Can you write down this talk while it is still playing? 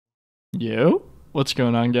Yo, what's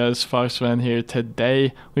going on, guys? Foxman here.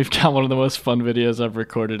 Today we've got one of the most fun videos I've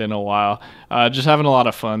recorded in a while. Just having a lot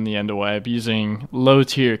of fun the end of web using low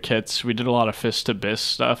tier kits. We did a lot of fist to bist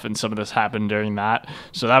stuff, and some of this happened during that,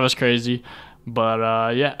 so that was crazy.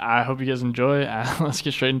 But yeah, I hope you guys enjoy. Let's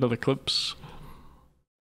get straight into the clips.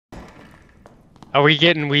 Are we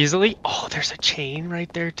getting Weasley? Oh, there's a chain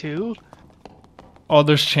right there too. Oh,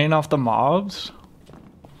 there's chain off the mobs.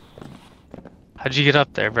 How'd you get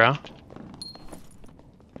up there, bro?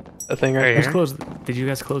 The thing Right right here. Did you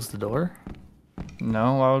guys close the door?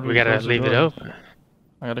 No, why would we? We gotta close the leave it door? open.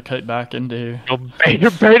 I gotta cut back into here. Oh, bait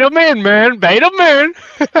them in, man. Bait them in.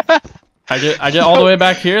 I get all the way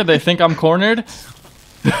back here. They think I'm cornered.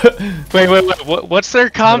 wait. What's their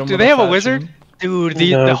comp? Do they have a wizard? Dude,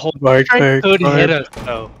 No, the Holy Mark, Strike could Mark. hit us,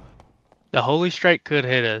 though. The Holy Strike could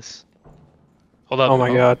hit us. Hold up. Oh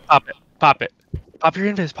my god. Pop it. Pop it. Pop your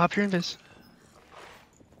invis. Pop your invis.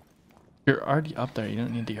 You're already up there. You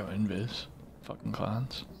don't need to go invis. Fucking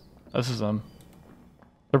clowns. This is them.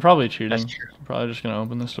 They're probably cheating. That's true. They're probably just gonna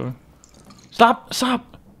open this door. Stop!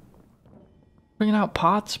 Stop! Bringing out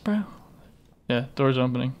pots, bro. Yeah, door's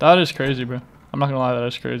opening. That is crazy, bro. I'm not gonna lie, that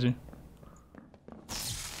is crazy.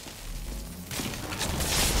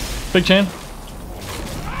 Big chain.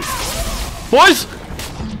 Boys!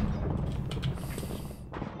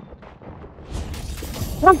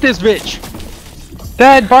 Fuck this bitch.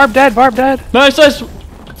 Dead, Barb dead, Barb dead. Nice, nice!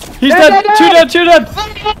 He's dead! Two dead! Let's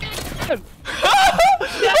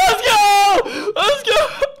go! Let's go!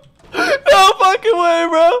 No fucking way,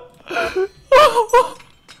 bro!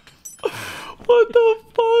 What the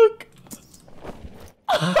fuck?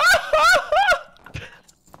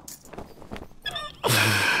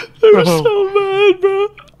 They were so mad, bro.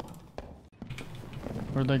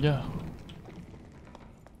 Where'd they go?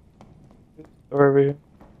 Where are you?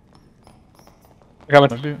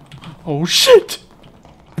 Coming. Maybe. Oh shit!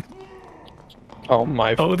 Oh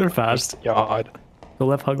my Oh, they're fast. god. Go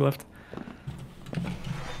left, hug left.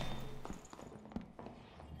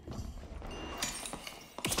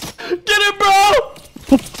 Get it, bro!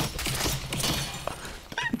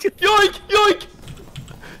 Yoink! Yoink!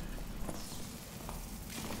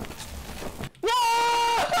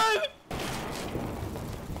 Run!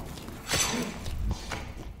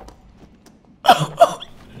 Oh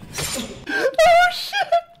shit!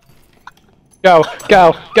 Go,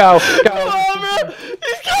 go, go, Come go. on, bro!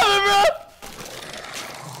 He's coming, bro!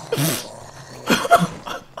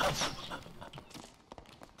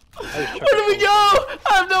 Where do we go? I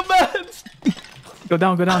have no meds! Go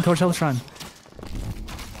down towards Hell Shrine.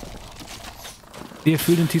 You have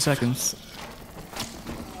food in 2 seconds.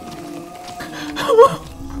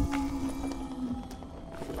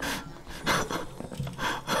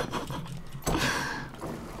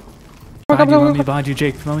 Behind you,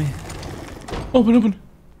 Jake, follow me. Open, open.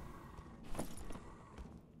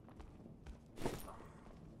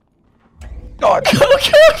 God.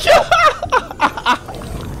 Okay.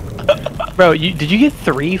 Bro, did you get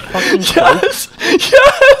 3 fucking kills? Yes!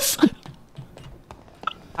 Yes!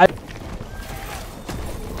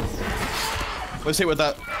 Let's hit with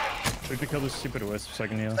that. We have to kill this stupid wisp so I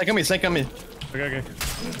can heal. Sank on me. Okay.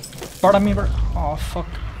 Bart on me, Bart. Oh, fuck.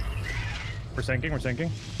 We're sinking.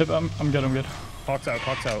 Yep, I'm good, I'm good. Hawk's out,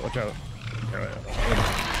 watch out.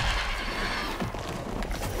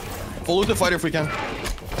 Full loot the fighter if we can. Where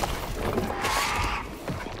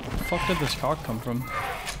the fuck did this cock come from?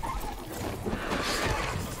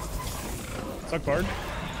 Suck Bard.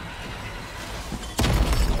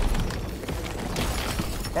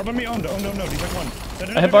 Barb on me, owned, no, defect 1.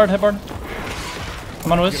 Hit Bard. I'm on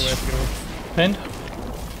Get away, Wiz. get away. Pinned.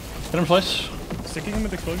 Hit him twice. Sticking him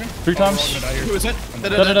with explosion? 3 times. We're all gonna die Who here. is it?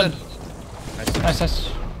 Dead. Nice. Nice.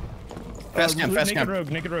 Fast camp, fast Naked camp.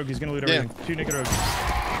 rogue, he's gonna loot Yeah. everything. 2 naked rogues.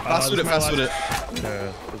 Fast this with it, is my fast with it.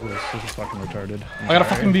 last- this is fucking retarded. I got a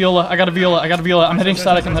fucking Viola. I got a Viola. I'm hitting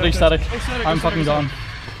static. I'm fucking gone.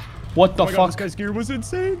 What the Oh my god, this fuck? guy's gear was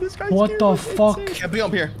insane. What the fuck? Can't be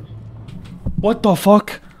up here. What the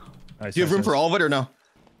fuck? Nice, Do you have room for all of it or no?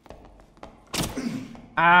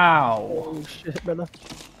 Ow. Shit, brother.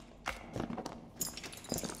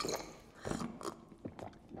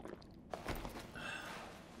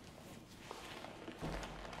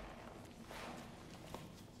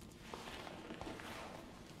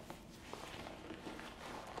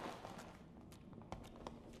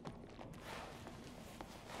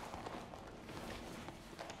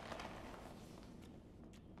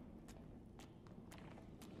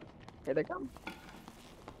 Here they come.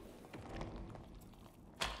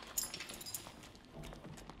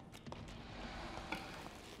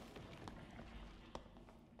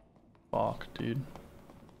 Fuck, dude.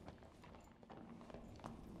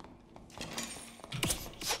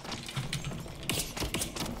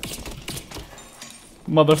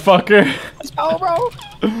 Motherfucker. Let's go, bro.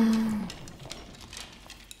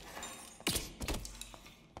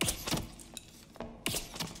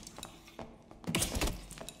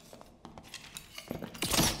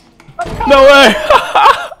 No way!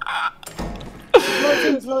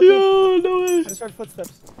 Yo, Yo, no way. I just heard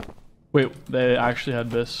footsteps. Wait, they actually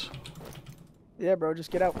had this. Yeah, bro,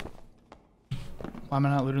 just get out. Why am I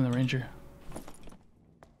not looting the ranger?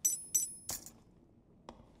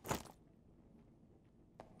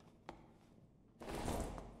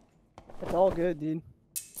 It's all good, dude.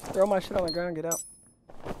 Throw my shit on the ground, get out.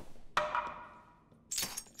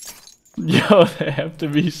 Yo, they have to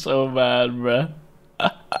be so mad, bruh.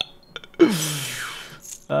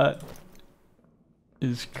 That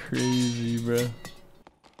is crazy, bruh.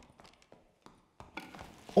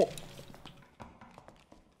 Oh.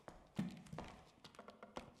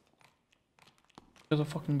 There's a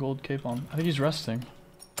fucking gold cape on. I think he's resting.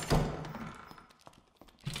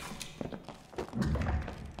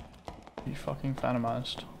 He fucking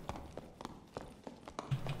phantomized.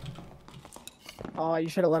 Oh, you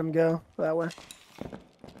should have let him go that way.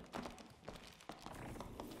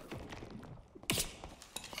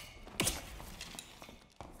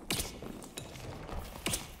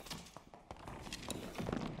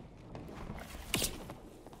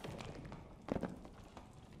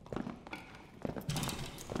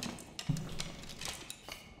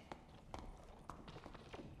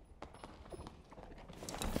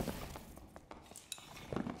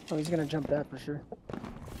 Oh, he's gonna jump that for sure.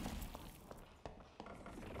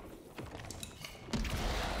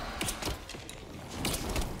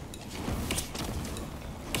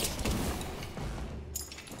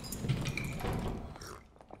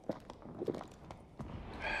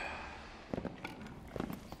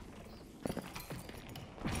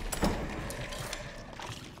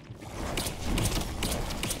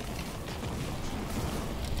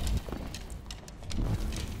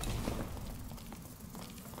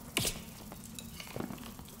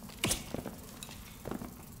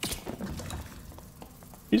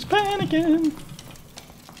 He's panicking.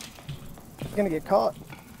 He's gonna get caught.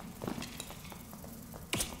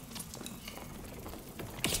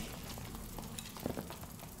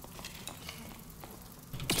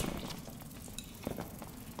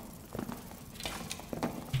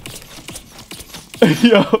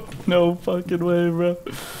 Yo, no fucking way, bro.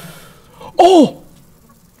 Oh!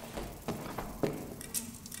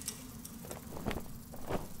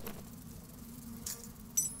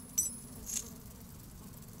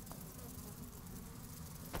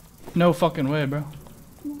 No fucking way, bro.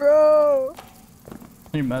 Bro!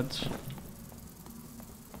 Need meds.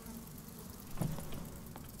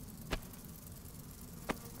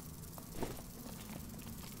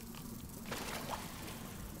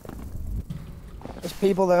 There's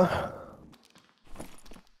people though.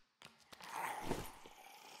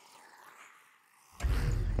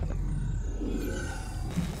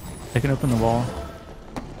 They can open the wall.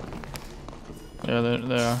 Yeah,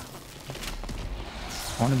 they are.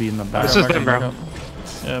 I want to be in the back. This is Back them, up, bro. back up.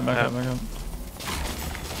 Yeah, back up, back up.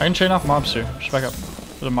 I can chain off mobs here. Just back up.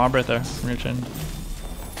 There's a mob right there from your chain.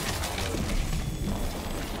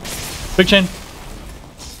 Big chain.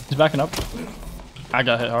 He's backing up. I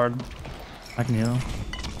got hit hard. I can heal.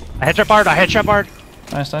 I headshot Bard. I headshot Bard.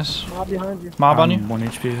 Nice, nice. Mob behind you. Mob on you. 1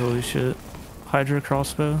 HP, holy shit. Hydra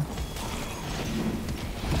crossbow.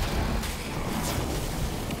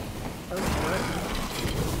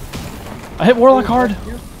 I hit Warlock hard.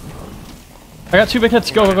 I got 2 big hits.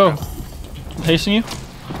 Go, go, go. I'm tasting you.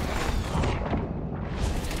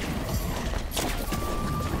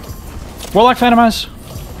 Warlock Phantomize.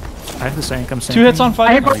 I have the sank, I'm sanking. 2 hits on fight.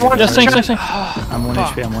 I hit Bard once. Yes, sank, sank, sank. I'm 1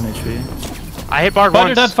 HP, I'm 1 HP. I hit Bard Fighter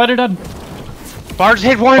once. dead, fighter dead. Bard's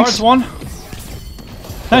hit once. Bard's 1.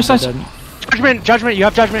 Nice, nice. Dead. Judgment, judgment. You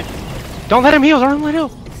have judgment. Don't let him heal. Don't let him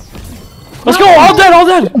heal. Let's go, all dead, all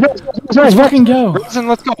dead. Let's fucking go. Listen,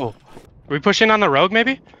 let's go. Are we pushing on the rogue,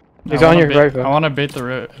 maybe? He's on your right, bro. I want to bait the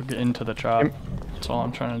rogue into the trap. That's all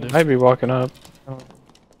I'm trying to do. Might be walking up.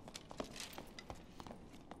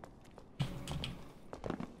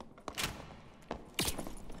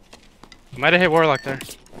 Might have hit Warlock there.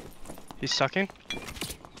 He's sucking.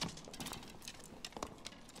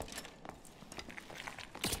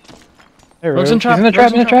 Hey, Rogue's in trap. He's in the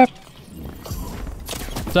trap, Rogue's in the trap.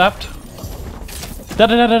 Zapped. Dead,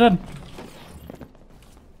 dead, dead, dead.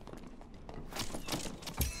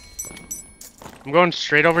 I'm going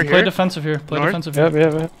straight over Play here. defensive here. Play North? defensive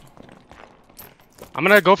here. Yep. I'm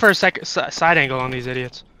gonna go for a side angle on these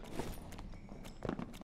idiots.